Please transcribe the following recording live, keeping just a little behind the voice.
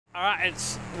Alright,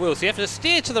 it's Will. So you have to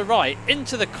steer to the right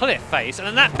into the cliff face, and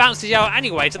then that bounces you out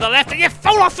anyway to the left, and you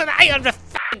fall off to the 800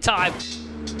 time.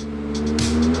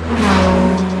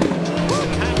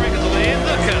 Handbrake's away in.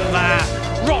 Look at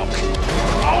that rock.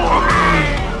 Oh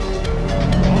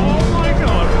my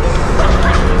god.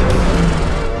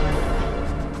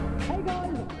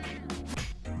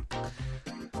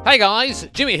 Hey guys,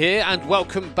 Jimmy here, and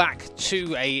welcome back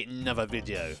to another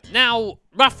video. Now,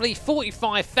 roughly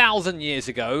 45,000 years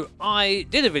ago, I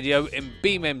did a video in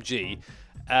BeamNG,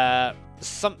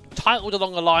 some titled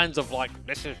along the lines of like,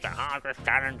 "This is the hardest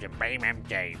challenge in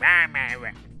BeamNG."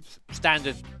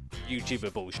 Standard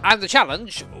YouTuber bullshit. And the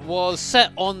challenge was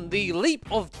set on the Leap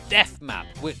of Death map,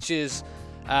 which is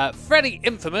fairly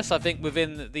infamous, I think,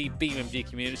 within the BeamNG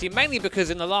community, mainly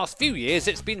because in the last few years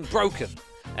it's been broken.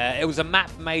 It was a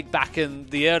map made back in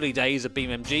the early days of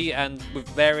BeamNG, and with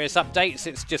various updates,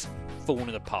 it's just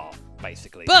fallen apart,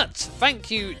 basically. But thank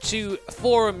you to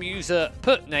forum user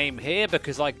putname here,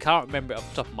 because I can't remember it off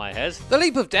the top of my head. The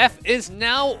Leap of Death is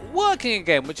now working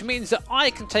again, which means that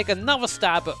I can take another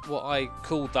stab at what I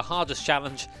call the hardest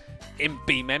challenge in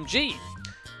BeamNG.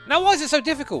 Now, why is it so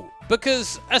difficult?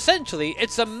 Because essentially,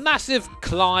 it's a massive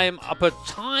climb up a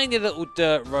tiny little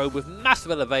dirt road with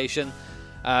massive elevation.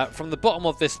 From the bottom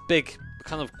of this big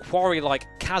kind of quarry-like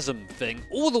chasm thing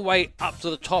all the way up to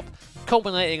the top,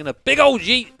 culminating in a big old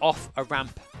yeet off a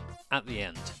ramp at the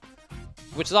end.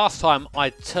 Which last time I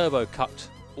turbo-cucked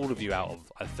all of you out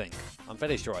of, I think. I'm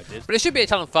fairly sure I did. But it should be a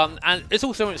ton of fun, and it's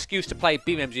also an excuse to play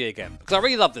BeamNG again. Because I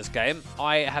really love this game.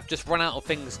 I have just run out of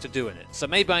things to do in it. So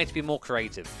maybe I need to be more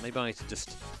creative. Maybe I need to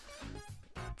just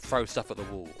throw stuff at the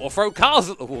wall, or throw cars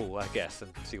at the wall, I guess,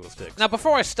 and see what sticks. Now,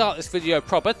 before I start this video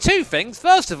proper, two things.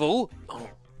 First of all,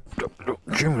 Look,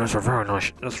 Jimmy, that's a very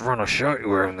nice shirt you're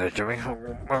wearing there, Jimmy.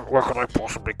 Where can I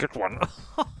possibly get one?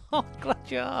 glad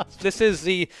you asked. This is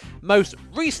the most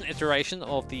recent iteration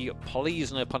of the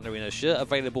Please No Punt Arena shirt,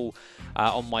 available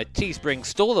on my Teespring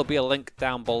store. There'll be a link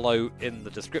down below in the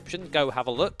description. Go have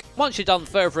a look. Once you're done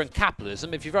furthering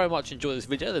capitalism, if you very much enjoy this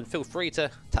video, then feel free to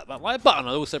tap that like button.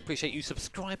 I also appreciate you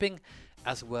subscribing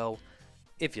as well,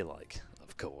 if you like,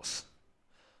 of course.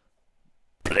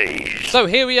 Please. So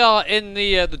here we are in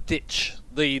the ditch,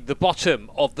 the bottom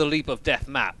of the Leap of Death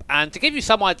map, and to give you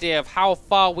some idea of how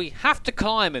far we have to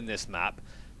climb in this map,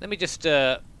 let me just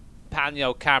pan the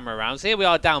old camera around. So here we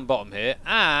are down bottom here,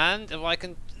 and if I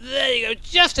can, there you go,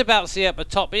 just about see up the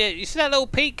top here. You see that little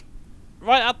peak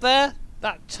right up there?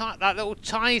 That little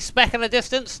tiny speck in the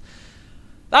distance?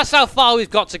 That's how far we've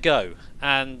got to go.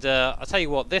 And I'll tell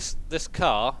you what, this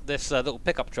car, this little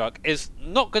pickup truck, is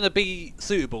not going to be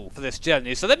suitable for this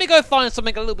journey. So let me go find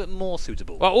something a little bit more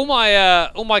suitable. Well, all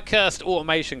my cursed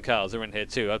automation cars are in here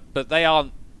too, but they're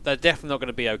definitely not going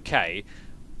to be okay.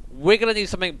 We're going to need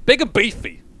something big and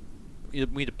beefy. We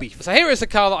need a beef. So here is the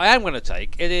car that I am going to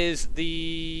take. It is the,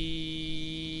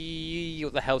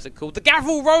 what the hell is it called? The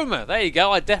Gavril Roma. There you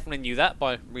go. I definitely knew that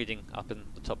by reading up in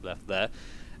the top left there.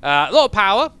 A lot of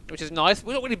power, which is nice.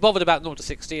 We're not really bothered about 0 to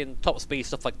 60 and top speed,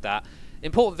 stuff like that. The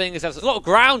important thing is there's a lot of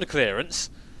ground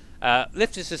clearance.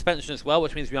 Lifted suspension as well,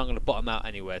 which means we aren't going to bottom out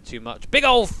anywhere too much. Big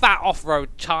old fat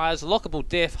off-road tyres, lockable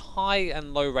diff, high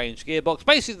and low range gearbox.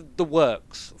 Basically the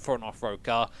works for an off-road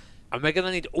car. And we're going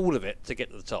to need all of it to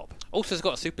get to the top. Also, it's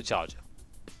got a supercharger.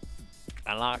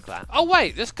 I like that. Oh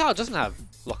wait, this car doesn't have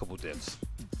lockable diffs.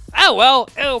 Oh well,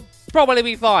 it'll probably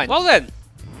be fine. Well then,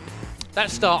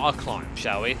 let's start our climb,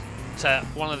 shall we? To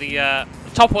one of the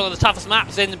toughest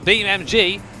maps in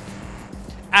BeamNG.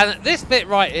 And this bit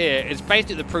right here is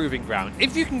basically the proving ground.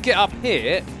 If you can get up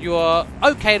here, you are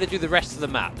okay to do the rest of the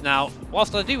map. Now,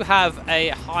 whilst I do have a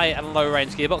high and low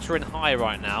range gearbox, we're in high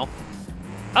right now.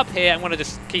 Up here, I'm going to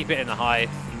just keep it in the high,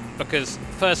 because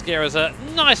first gear is a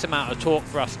nice amount of torque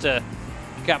for us to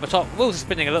get up the top. Wheels are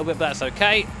spinning a little bit, but that's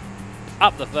okay.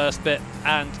 Up the first bit,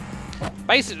 and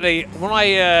basically, when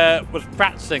I was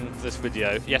practicing for this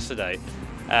video yesterday,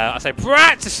 I say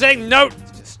practicing, no!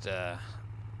 Just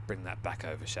bring that back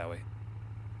over, shall we?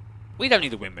 We don't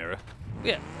need a wind mirror.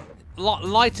 Yeah,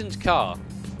 lightened car.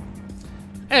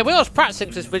 Anyway, when I was practicing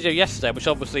for this video yesterday, which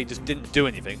obviously just didn't do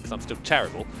anything, because I'm still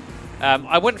terrible,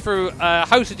 I went through a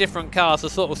host of different cars to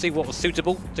sort of see what was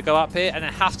suitable to go up here, and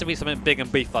it has to be something big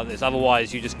and beef like this,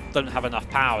 otherwise you just don't have enough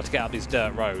power to get up these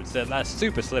dirt roads. They're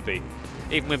super slippy,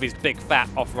 even with these big fat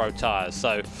off-road tyres.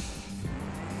 So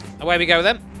away we go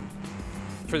then,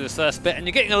 through this first bit, and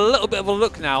you're getting a little bit of a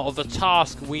look now of the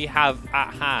task we have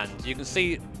at hand. You can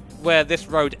see where this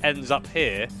road ends up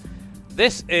here.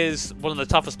 This is one of the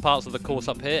toughest parts of the course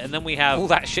up here, and then we have all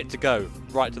that shit to go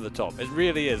right to the top. It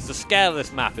really is. The scale of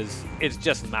this map is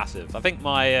just massive. I think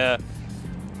my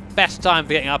best time for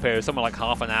getting up here is somewhere like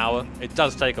half an hour. It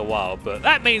does take a while, but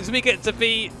that means we get to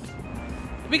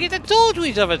talk to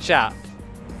each other, chat.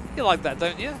 You like that,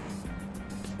 don't you?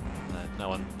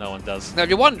 No one does. Now, if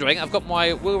you're wondering, I've got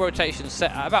my wheel rotation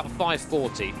set at about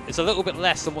 540. It's a little bit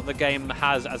less than what the game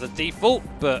has as a default,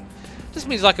 but just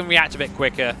means I can react a bit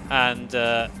quicker and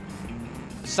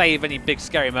save any big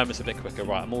scary moments a bit quicker.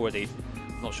 Right, I'm already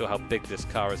not sure how big this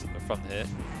car is at the front here.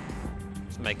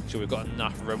 Just making sure we've got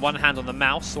enough room. One hand on the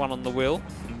mouse, one on the wheel,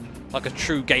 like a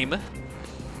true gamer.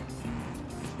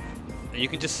 You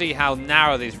can just see how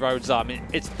narrow these roads are. I mean,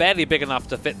 it's barely big enough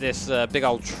to fit this big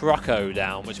old trucko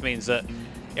down, which means that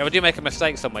if I do make a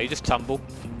mistake somewhere, you just tumble.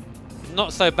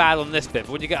 Not so bad on this bit,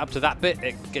 but when you get up to that bit,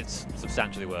 it gets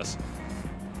substantially worse.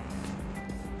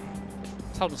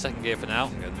 Let's hold in second gear for now.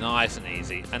 Go nice and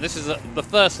easy. And this is the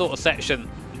first sort of section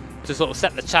to sort of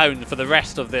set the tone for the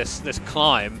rest of this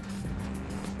climb.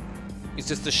 It's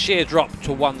just a sheer drop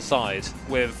to one side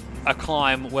with a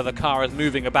climb where the car is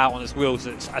moving about on its wheels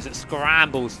as it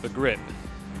scrambles for grip.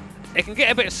 It can get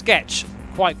a bit sketch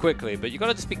quite quickly, but you've got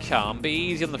to just be calm, be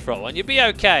easy on the throttle, and you'll be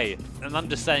okay. And I'm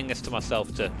just saying this to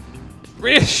myself to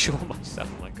reassure myself.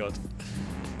 Oh my god.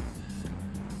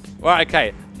 Right,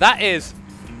 okay. That's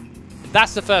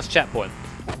the first checkpoint.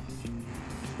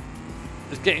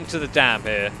 Just getting to the dam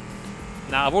here.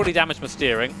 Now, I've already damaged my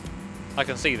steering. I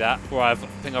can see that, where I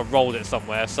think I've rolled it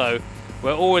somewhere, so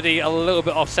we're already a little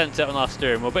bit off-center on our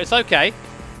steering wheel, but it's okay.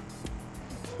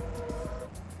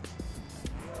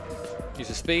 Use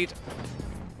the speed.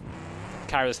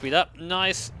 Carry the speed up.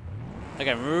 Nice.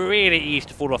 Again, really easy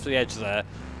to fall off the edge there.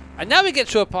 And now we get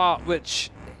to a part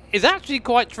which is actually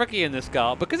quite tricky in this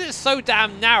car. Because it's so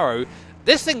damn narrow,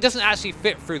 this thing doesn't actually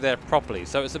fit through there properly.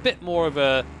 So it's a bit more of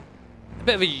a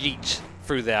bit of a yeet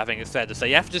through there, I think it's fair to say.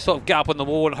 You have to just sort of get up on the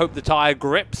wall and hope the tyre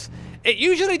grips. It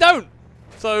usually don't.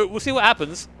 So we'll see what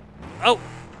happens. Oh,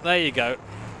 there you go.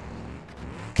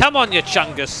 Come on, you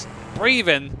chungus. Breathe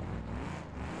in.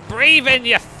 Breathe in,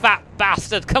 you fat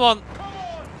bastard. Come on.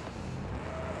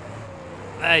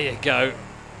 There you go.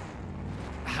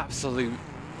 Absolute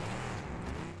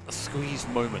squeezed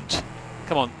moment.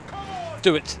 Come on.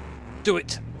 Do it. Do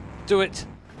it. Do it.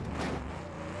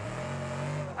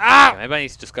 Ah! Maybe I need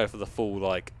to just go for the full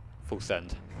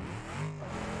send.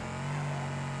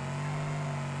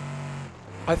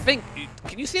 I think,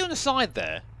 can you see on the side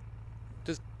there?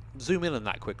 Just zoom in on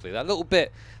that quickly. That little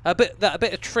bit, a bit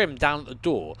of trim down at the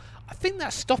door. I think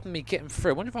that's stopping me getting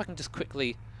through. I wonder if I can just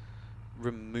quickly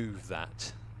remove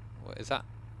that. What is that?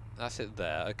 That's it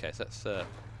there. Okay, so that's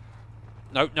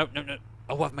no.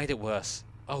 Oh, I've made it worse.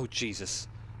 Oh Jesus.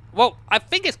 Well, I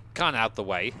think it's kind of out the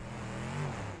way.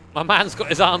 My man's got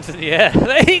his arms in the air.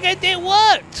 There you go. It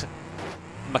worked.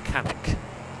 Mechanic.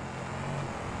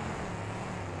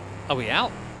 Are we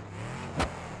out?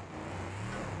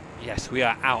 Yes, we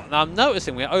are out. Now, I'm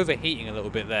noticing we're overheating a little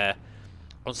bit there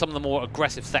on some of the more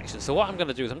aggressive sections. So what I'm going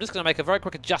to do is I'm just going to make a very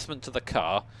quick adjustment to the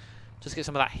car. Just get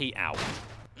some of that heat out.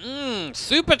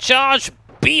 Supercharged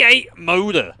B8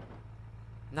 motor.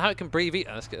 Now it can breathe.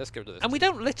 Let's get rid of this. And we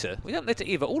don't litter. We don't litter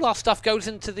either. All our stuff goes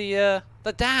into the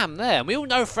dam there. And we all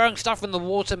know throwing stuff in the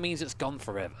water means it's gone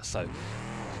forever. So,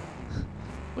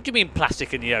 what do you mean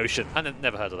plastic in the ocean? I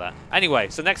never heard of that. Anyway,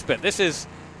 so next bit. This is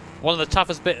one of the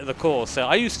toughest bit of the course. So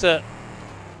I used to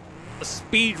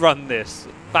speed run this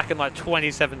back in like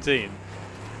 2017. And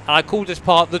I called this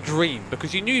part the dream.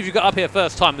 Because you knew if you got up here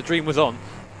first time, the dream was on.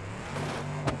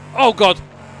 Oh god.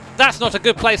 That's not a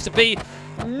good place to be.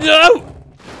 No!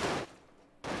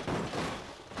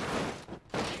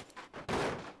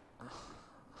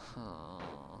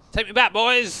 Take me back,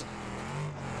 boys!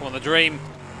 Come on, the dream.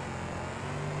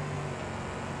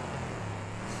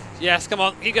 Yes, come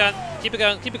on, keep going, keep it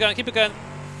going, keep it going, keep it going.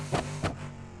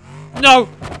 No!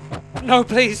 No,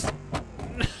 please!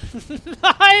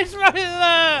 Nice, right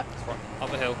there!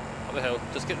 Up the hill, up the hill.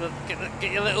 Just get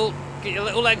your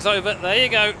little legs over. There you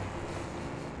go.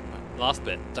 Last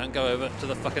bit. Don't go over to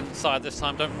the fucking side this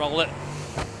time. Don't roll it.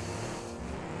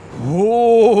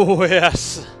 Oh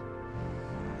yes.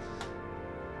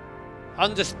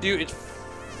 Undisputed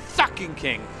fucking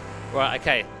king. Right,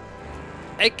 okay.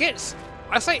 It gets,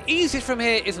 I say easy from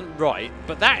here isn't right,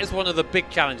 but that is one of the big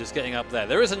challenges getting up there.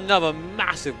 There is another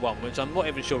massive one, which I'm not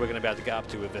even sure we're going to be able to get up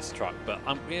to with this truck, but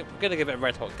I'm going to give it a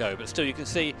red hot go. But still, you can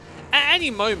see at any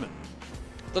moment,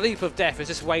 the leap of death is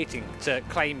just waiting to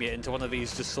claim you into one of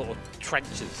these just sort of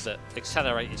trenches that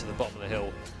accelerate you to the bottom of the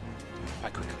hill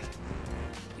quite quickly.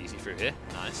 Easy through here.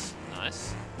 Nice,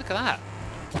 nice. Look at that.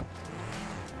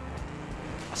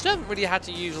 I still haven't really had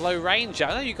to use low range yet.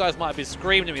 I know you guys might have been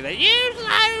screaming at me there. Use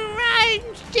low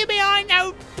range, Jimmy, I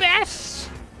know best.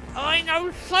 I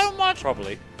know so much!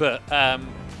 Probably. But,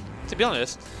 to be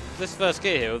honest, this first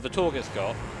gear here, with the torque it's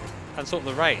got, and sort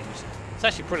of the range, it's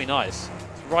actually pretty nice.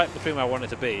 It's right between where I want it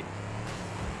to be.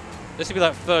 This would be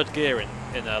like third gear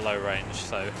in a low range,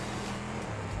 so...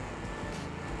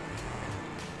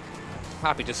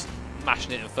 happy just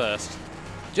mashing it in first.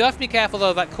 Do have to be careful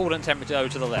though of that coolant temperature over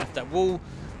to the left. That will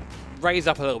raise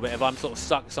up a little bit if I'm sort of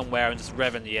stuck somewhere and just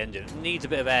revving the engine. It needs a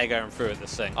bit of air going through it,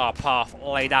 this thing. Our path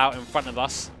laid out in front of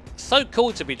us. So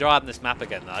cool to be driving this map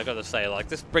again though, I gotta say. Like,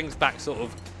 this brings back sort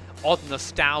of odd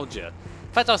nostalgia.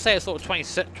 In fact, I'll say it's sort of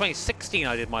 2016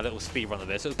 I did my little speed run of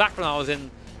this. It was back when I was in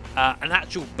an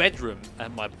actual bedroom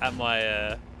at my at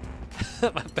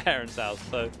my parents' house.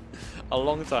 So a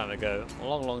long time ago, a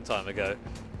long time ago.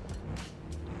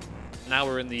 Now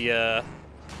we're in the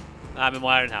I'm in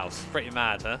my own house. Pretty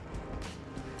mad, huh?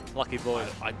 Lucky boy.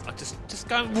 I just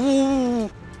going. Woo!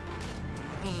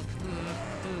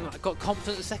 I got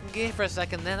confident in second gear for a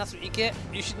second. Then that's what you get.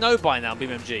 You should know by now,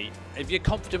 BeamNG. If you're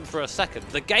confident for a second,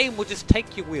 the game will just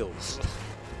take your wheels.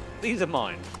 These are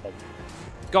mine.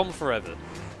 Gone forever.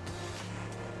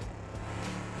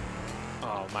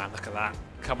 Oh man, look at that.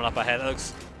 Coming up ahead. It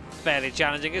looks fairly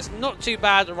challenging. It's not too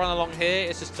bad to run along here.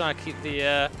 It's just trying to keep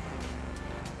the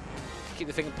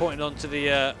thing pointing onto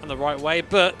the on the right way,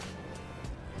 but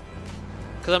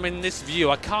because I'm in this view,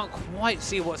 I can't quite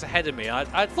see what's ahead of me.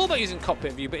 I thought about using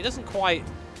cockpit view, but it doesn't quite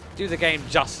do the game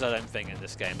justice, I don't think, in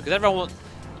this game. Because everyone wants...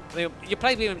 I mean, you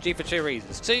play BeamNG for two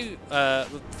reasons.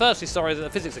 Firstly, sorry, that the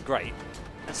physics are great.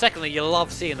 And secondly, you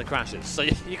love seeing the crashes. So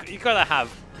you got to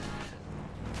have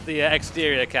the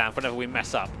exterior cam whenever we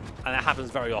mess up. And it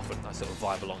happens very often. I sort of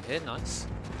vibe along here. Nice.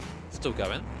 Still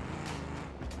going.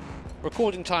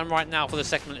 Recording time right now for the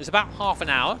segment is about half an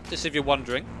hour, just if you're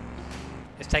wondering.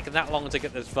 It's taken that long to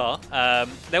get this far.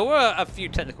 There were a few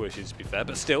technical issues, to be fair,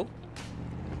 but still.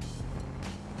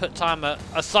 Put time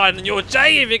aside in your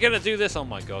day if you're going to do this. Oh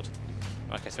my god.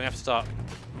 Okay, so we have to start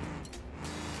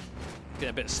getting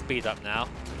a bit of speed up now.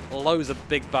 Loads of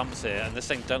big bumps here, and this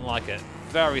thing don't like it.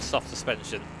 Very soft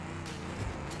suspension.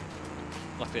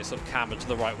 Luckily it's sort of cambered to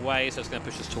the right way, so it's going to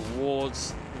push us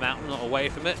towards the mountain, not away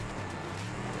from it.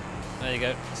 There you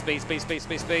go. Speed, speed, speed,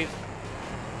 speed, speed.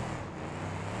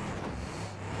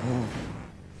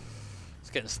 It's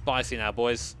getting spicy now,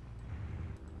 boys.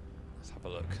 Let's have a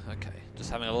look. Okay, just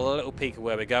having a little peek of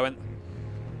where we're going.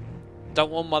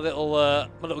 Don't want my little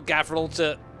Gavriel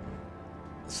to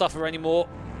suffer anymore.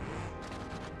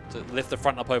 To lift the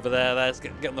front up over there. Let's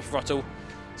get on the throttle.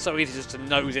 So easy just to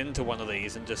nose into one of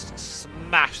these and just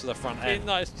smash the front end. Be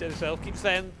nice to yourself. Keep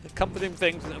saying comforting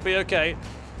things and it'll be okay.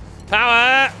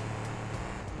 Power!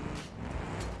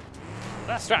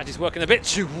 That strategy's working a bit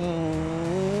too.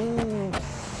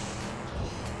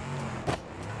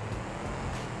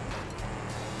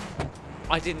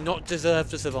 I did not deserve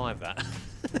to survive that.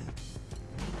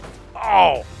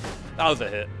 Oh! That was a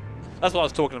hit. That's what I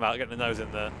was talking about, getting the nose in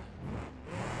there.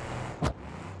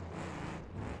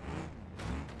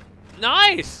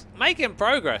 Nice! Making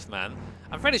progress, man.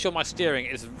 I'm pretty sure my steering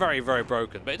is very, very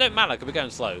broken, but it don't matter because we're going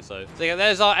slow. So yeah,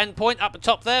 there's our end point up the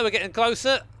top there. We're getting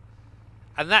closer.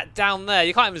 And that down there,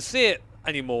 you can't even see it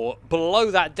anymore.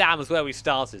 Below that dam is where we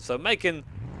started. So making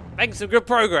some good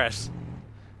progress.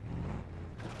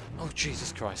 Oh,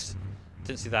 Jesus Christ.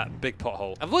 Didn't see that big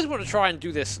pothole. I've always wanted to try and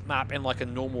do this map in like a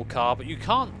normal car, but you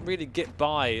can't really get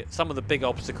by some of the big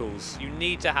obstacles. You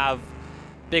need to have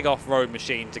big off-road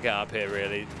machine to get up here,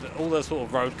 really. All the sort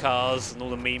of road cars and all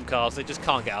the meme cars, they just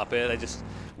can't get up here. They just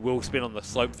will spin on the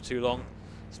slope for too long.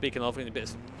 Speaking of, we need a bit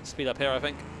of speed up here, I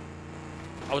think.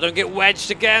 Oh, don't get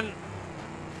wedged again.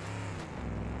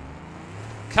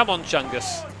 Come on,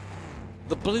 Chungus.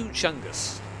 The blue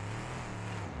Chungus.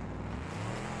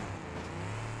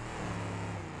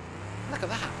 Look at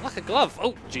that. Like a glove.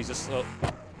 Oh, Jesus. Oh.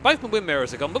 Both my wind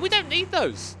mirrors are gone, but we don't need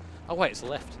those. Oh, wait, it's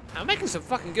left. I'm making some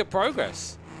fucking good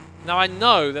progress. Now, I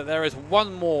know that there is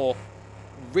one more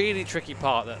really tricky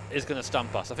part that is going to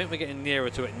stump us. I think we're getting nearer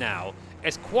to it now.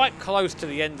 It's quite close to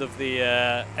the end of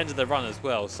the run as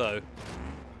well, so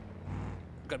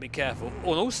got to be careful.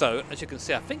 Oh, and also, as you can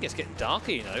see, I think it's getting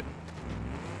darker, you know.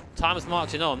 Time's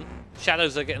marching on.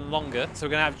 Shadows are getting longer, so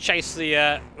we're going to have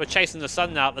we're chasing the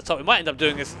sun now at the top. We might end up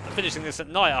doing this, finishing this at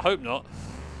night. I hope not.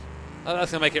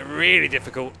 That's going to make it really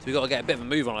difficult. So we've got to get a bit of a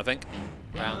move on, I think.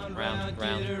 Round, round,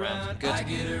 round, round.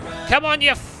 Good. Come on,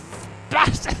 you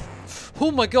bastard!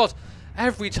 Oh my god!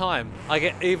 Every time I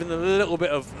get even a little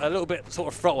bit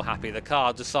sort of throttle happy, the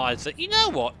car decides that, you know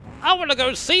what? I want to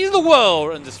go see the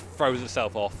world, and just throws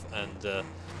itself off, and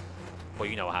well,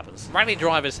 you know what happens. Rally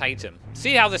drivers hate him.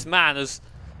 See how this man has...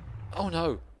 Oh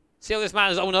no. See how this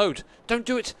man is. Oh no! Don't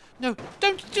do it! No!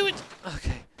 Don't do it!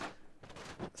 Okay.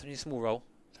 It's only a small roll.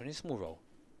 It's only a small roll.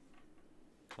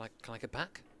 Can I get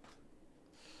back?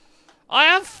 I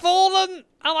have fallen and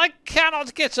I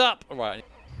cannot get up. All right.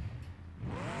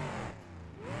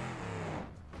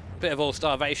 Bit of all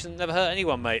starvation never hurt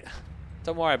anyone, mate.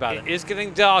 Don't worry about it. It is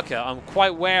getting darker. I'm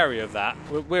quite wary of that.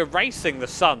 We're racing the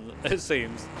sun, it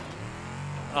seems.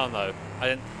 Oh no, I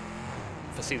didn't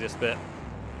foresee this bit.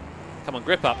 Come on,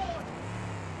 grip up.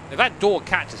 If that door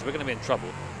catches, we're going to be in trouble.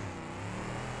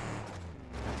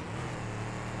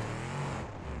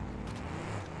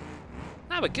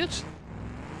 Now we're good.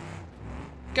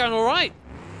 Going all right.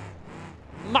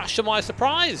 Much to my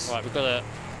surprise. All right, we've got to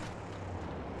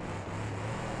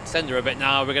send her a bit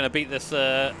now. We're going to beat this.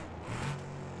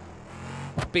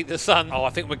 Beat the sun. Oh,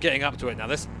 I think we're getting up to it now.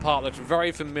 This part looks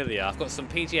very familiar. I've got some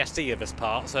PTSD of this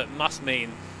part, so it must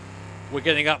mean we're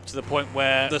getting up to the point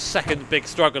where the second big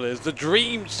struggle is the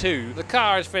Dream 2. The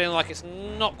car is feeling like it's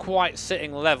not quite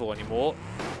sitting level anymore.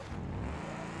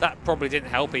 That probably didn't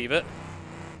help either.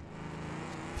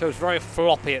 Feels very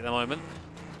floppy at the moment.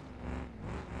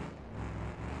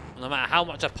 No matter how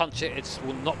much I punch it, it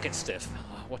will not get stiff.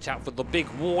 Watch out for the big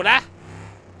water.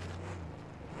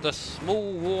 The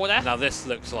small water. Now this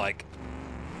looks like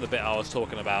the bit I was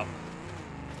talking about.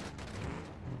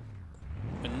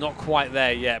 We're not quite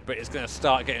there yet, but it's going to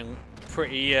start getting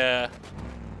pretty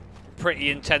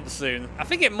intense soon. I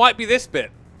think it might be this bit.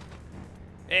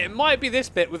 It might be this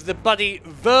bit with the bloody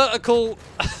vertical.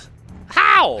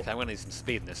 How? Okay, I'm going to need some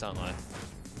speed in this, aren't I?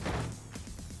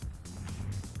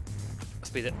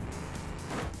 Speed it.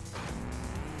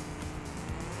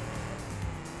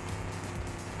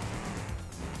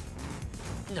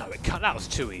 No, it can't. That was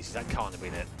too easy. That can't have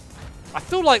been it. I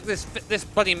feel like this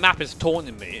bloody map is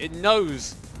taunting me. It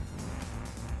knows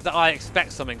that I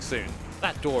expect something soon.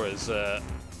 That door is.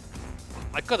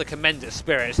 I've got to commend its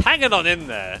spirit. It's hanging on in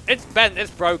there. It's bent.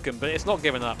 It's broken, but it's not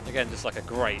giving up. Again, just like a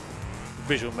great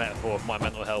visual metaphor of my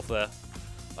mental health there.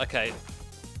 Okay,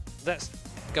 let's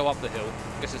go up the hill.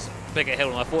 I guess it's a bigger hill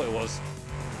than I thought it was.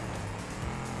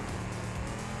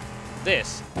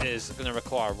 This is going to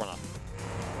require a run up.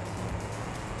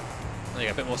 There you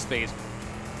go, a bit more speed.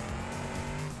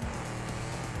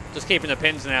 Just keeping the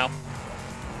pins now.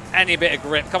 Any bit of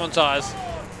grip. Come on, tyres.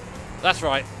 That's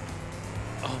right.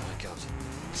 Oh my god.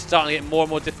 It's starting to get more and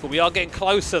more difficult. We are getting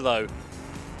closer though.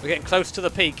 We're getting close to the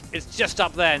peak. It's just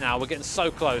up there now. We're getting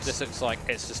so close. This looks like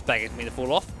it's just begging me to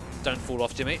fall off. Don't fall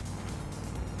off, Jimmy.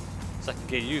 Second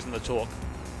gear using the torque.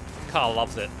 Car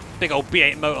loves it. Big old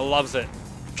B8 motor loves it.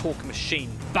 Torque machine.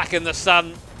 Back in the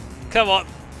sun. Come on.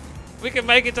 We can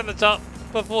make it to the top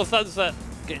before sunset.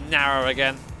 Getting narrow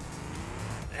again.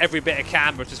 Every bit of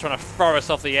camber is just trying to throw us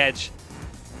off the edge.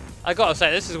 I gotta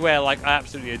say, this is where like I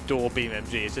absolutely adore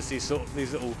BeamNG. It's just these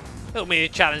little mini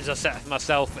challenges I set for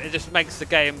myself. It just makes the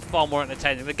game far more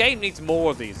entertaining. The game needs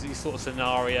more of these sort of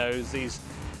scenarios, these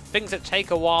things that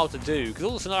take a while to do. Because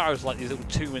all the scenarios are like these little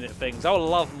 2-minute things. I would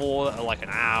love more that are like an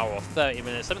hour or 30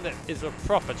 minutes. Something that is a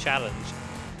proper challenge.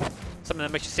 Something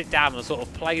that makes you sit down and sort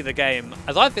of play the game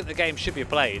as I think the game should be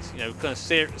played. You know, kind of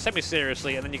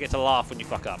semi-seriously, and then you get to laugh when you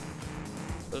fuck up.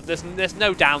 There's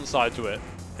no downside to it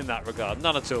in that regard,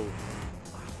 none at all.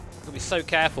 I've got to be so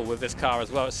careful with this car as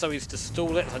well. It's so easy to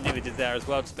stall it, as I nearly did there as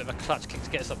well. Just a bit of a clutch kick to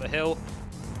get us up the hill.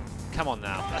 Come on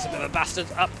now, that's a bit of a bastard.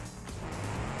 Up.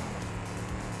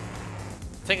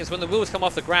 The thing is, when the wheels come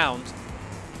off the ground,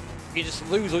 you just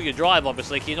lose all your drive,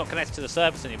 obviously, because you're not connected to the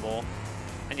surface anymore,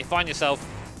 and you find yourself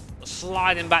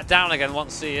sliding back down again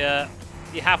once you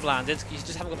have landed. You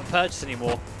just haven't got the purchase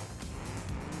anymore.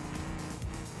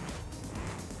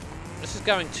 This is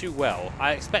going too well.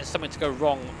 I expect something to go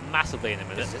wrong massively in a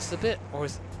minute. Is this the bit? Or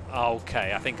is... Oh,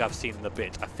 okay, I think I've seen the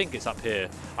bit. I think it's up here.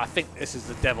 I think this is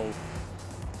the devil.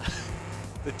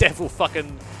 The devil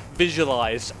fucking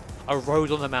visualised a road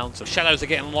on the mountain. Shadows are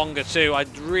getting longer too. I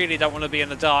really don't want to be in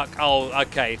the dark. Oh,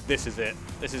 okay, this is it.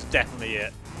 This is definitely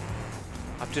it.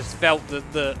 I've just felt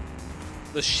the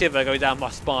shiver go down my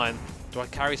spine. Do I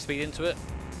carry speed into it?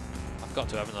 I've got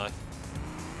to, haven't I?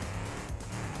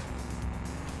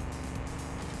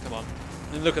 Come on.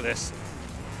 And look at this.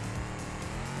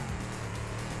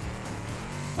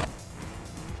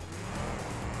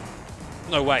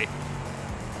 No way.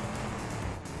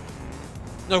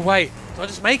 No way. Did I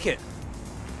just make it?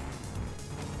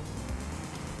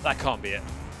 That can't be it.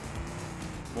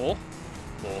 More?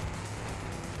 More.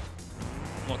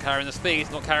 Not carrying the speed.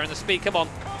 Not carrying the speed. Come on.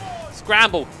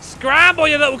 Scramble. Scramble,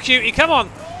 you little cutie. Come on.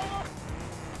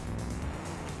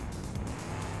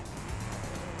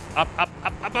 Up, up,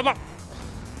 up, up, up, up.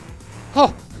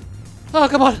 Oh. Oh,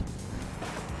 come on.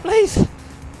 Please.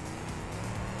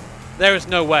 There is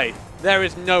no way. There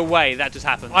is no way that just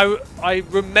happened. I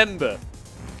remember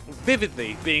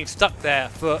vividly being stuck there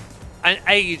for an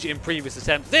age in previous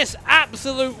attempts. This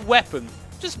absolute weapon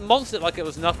just monstered it like it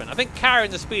was nothing. I think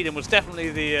carrying the speed in was definitely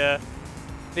the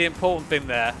important thing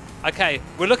there. Okay,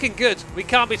 we're looking good. We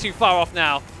can't be too far off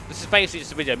now. This is basically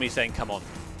just a video of me saying, come on.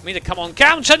 I mean to come on,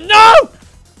 counter. No!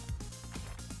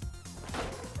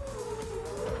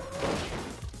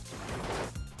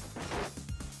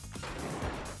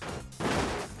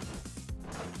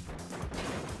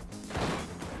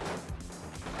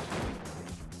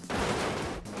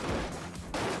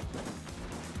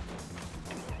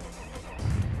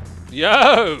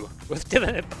 Yo! We're still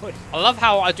in it, boys. I love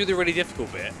how I do the really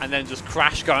difficult bit and then just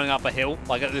crash going up a hill,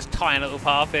 like at this tiny little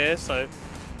path here. So,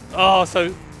 oh,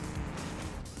 so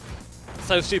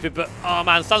stupid. But oh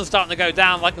man, sun's starting to go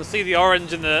down. I can see the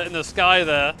orange in the sky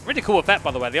there. Really cool effect,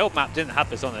 by the way. The old map didn't have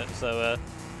this on it, so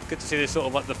good to see this sort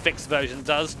of like the fixed version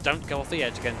does. Don't go off the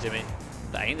edge again, Jimmy.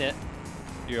 That ain't it.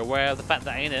 You're aware of the fact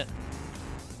that ain't it.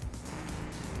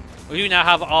 We now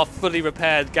have our fully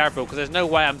repaired Gavril because there's no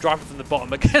way I'm driving from the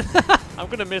bottom again. I'm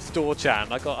gonna miss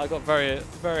Door-chan. I got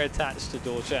very attached to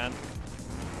Door-chan.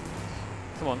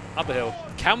 Come on, up a hill.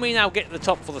 Can we now get to the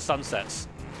top for the sunsets?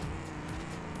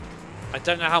 I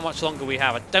don't know how much longer we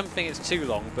have. I don't think it's too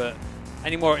long, but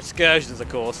any more excursions, of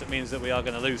course, it means that we are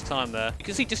going to lose time there. You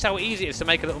can see just how easy it is to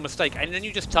make a little mistake, and then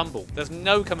you just tumble. There's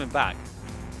no coming back.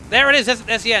 There it is.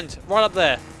 There's the end. Right up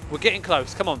there. We're getting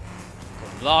close. Come on.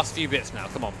 Last few bits now.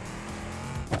 Come on.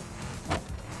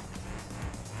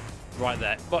 Right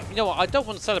there. But you know what? I don't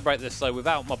want to celebrate this though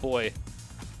without my boy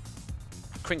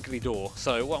Crinkly Door.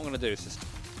 So what I'm going to do is just...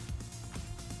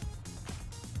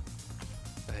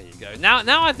 There you go.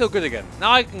 Now I feel good again.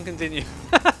 Now I can continue.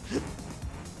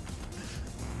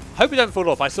 Hope you don't fall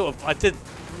off. I did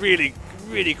really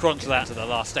crunch that to the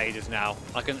last stages now.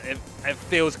 It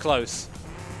feels close.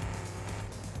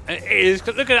 It is.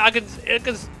 Look at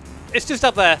it. It's just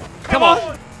up there. Come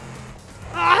on.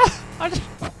 Ah!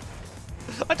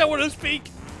 I don't want to speak.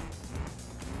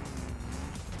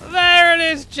 There it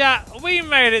is, chat. We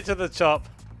made it to the top.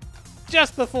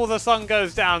 Just before the sun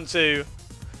goes down too.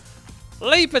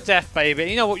 Leap of death, baby.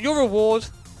 You know what? Your reward,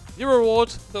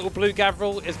 little blue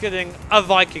Gavril, is getting a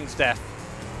Viking's death.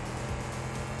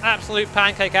 Absolute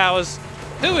pancake hours.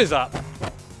 Who is up?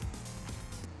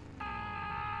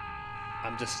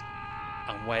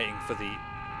 I'm waiting for the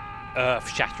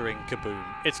earth-shattering kaboom.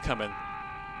 It's coming.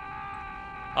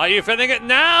 Are you feeling it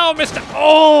now, Mr.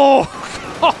 Oh!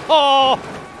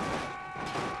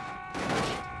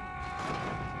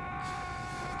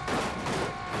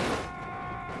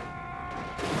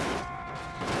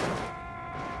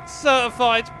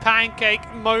 Certified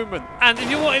pancake moment. And if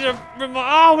you wanted to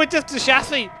oh, we're just a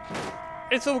chassis.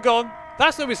 It's all gone.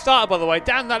 That's where we started, by the way.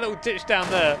 Down that little ditch down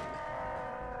there.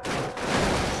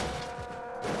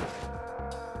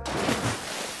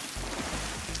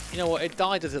 You know what? It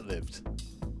died as it lived.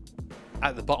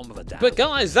 At the bottom of a dam. But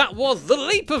guys, that was the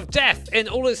leap of death in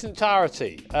all its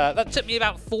entirety. That took me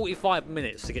about 45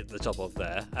 minutes to get to the top of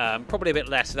there. Probably a bit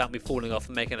less without me falling off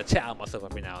and making a tit out of myself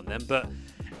every now and then. But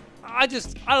I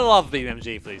love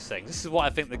BeamNG for these things. This is what I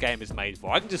think the game is made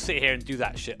for. I can just sit here and do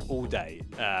that shit all day.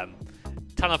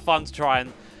 Ton of fun to try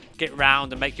and get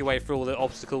round and make your way through all the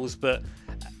obstacles. But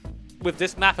with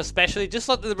this map especially, just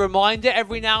like the reminder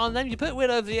every now and then, you put it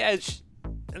over the edge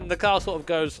and the car sort of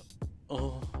goes,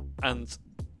 oh. And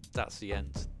that's the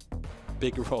end.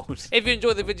 Big rolls. If you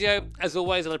enjoyed the video, as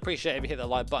always, I'd appreciate it if you hit that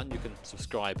like button. You can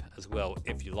subscribe as well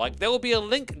if you like. There will be a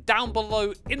link down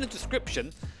below in the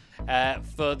description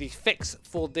for the fix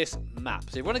for this map. So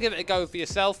if you want to give it a go for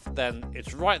yourself, then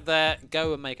it's right there.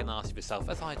 Go and make an ass of yourself,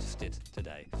 as I just did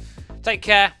today. Take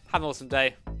care. Have an awesome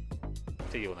day.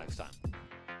 See you all next time.